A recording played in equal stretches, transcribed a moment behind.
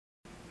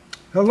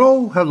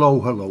Hello, hello,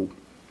 hello.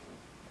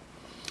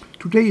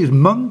 Today is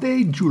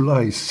Monday,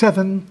 July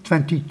 7,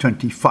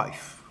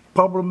 2025.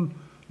 Problem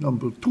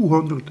number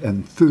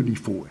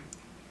 234.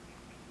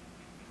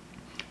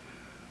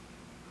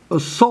 A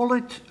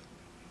solid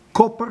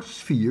copper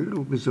sphere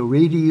with a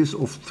radius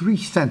of 3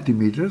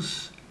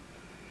 centimeters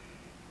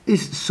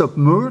is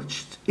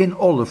submerged in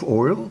olive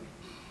oil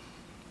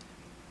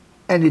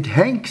and it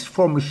hangs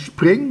from a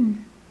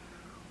spring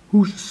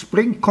whose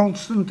spring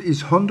constant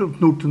is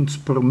 100 newtons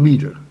per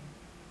meter.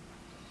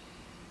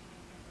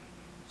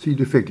 See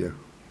the figure.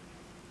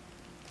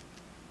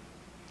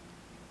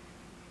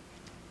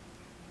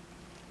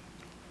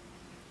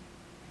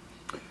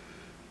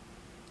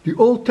 The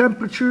oil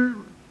temperature,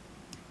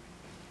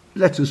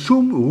 let's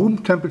assume room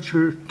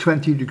temperature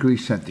 20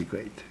 degrees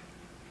centigrade.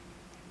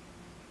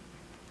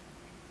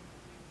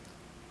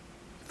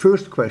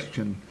 First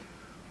question,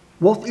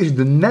 what is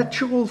the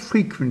natural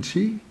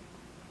frequency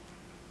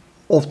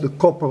of the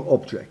copper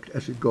object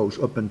as it goes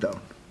up and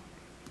down?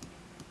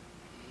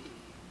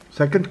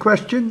 Second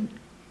question,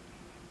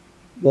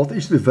 what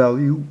is the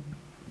value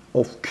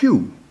of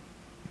Q?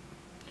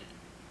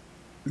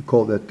 We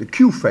call that the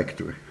Q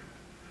factor.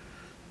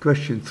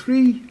 Question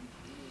 3,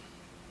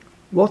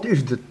 what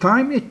is the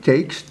time it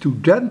takes to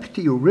damp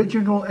the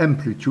original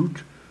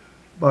amplitude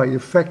by a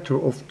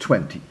factor of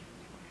 20?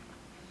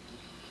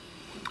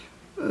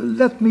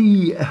 Let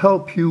me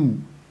help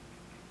you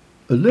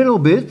a little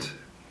bit.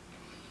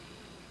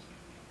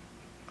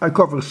 I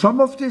cover some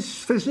of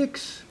this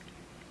physics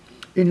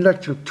in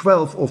lecture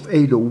 12 of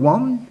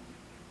 801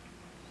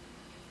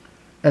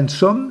 and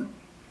some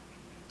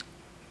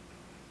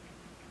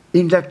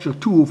in lecture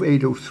 2 of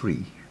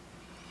 803.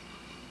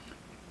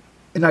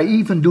 And I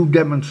even do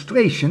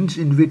demonstrations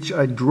in which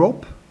I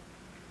drop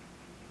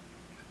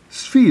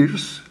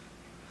spheres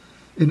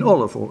in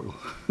olive oil.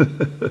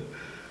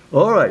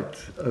 All right,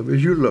 I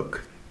wish you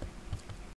luck.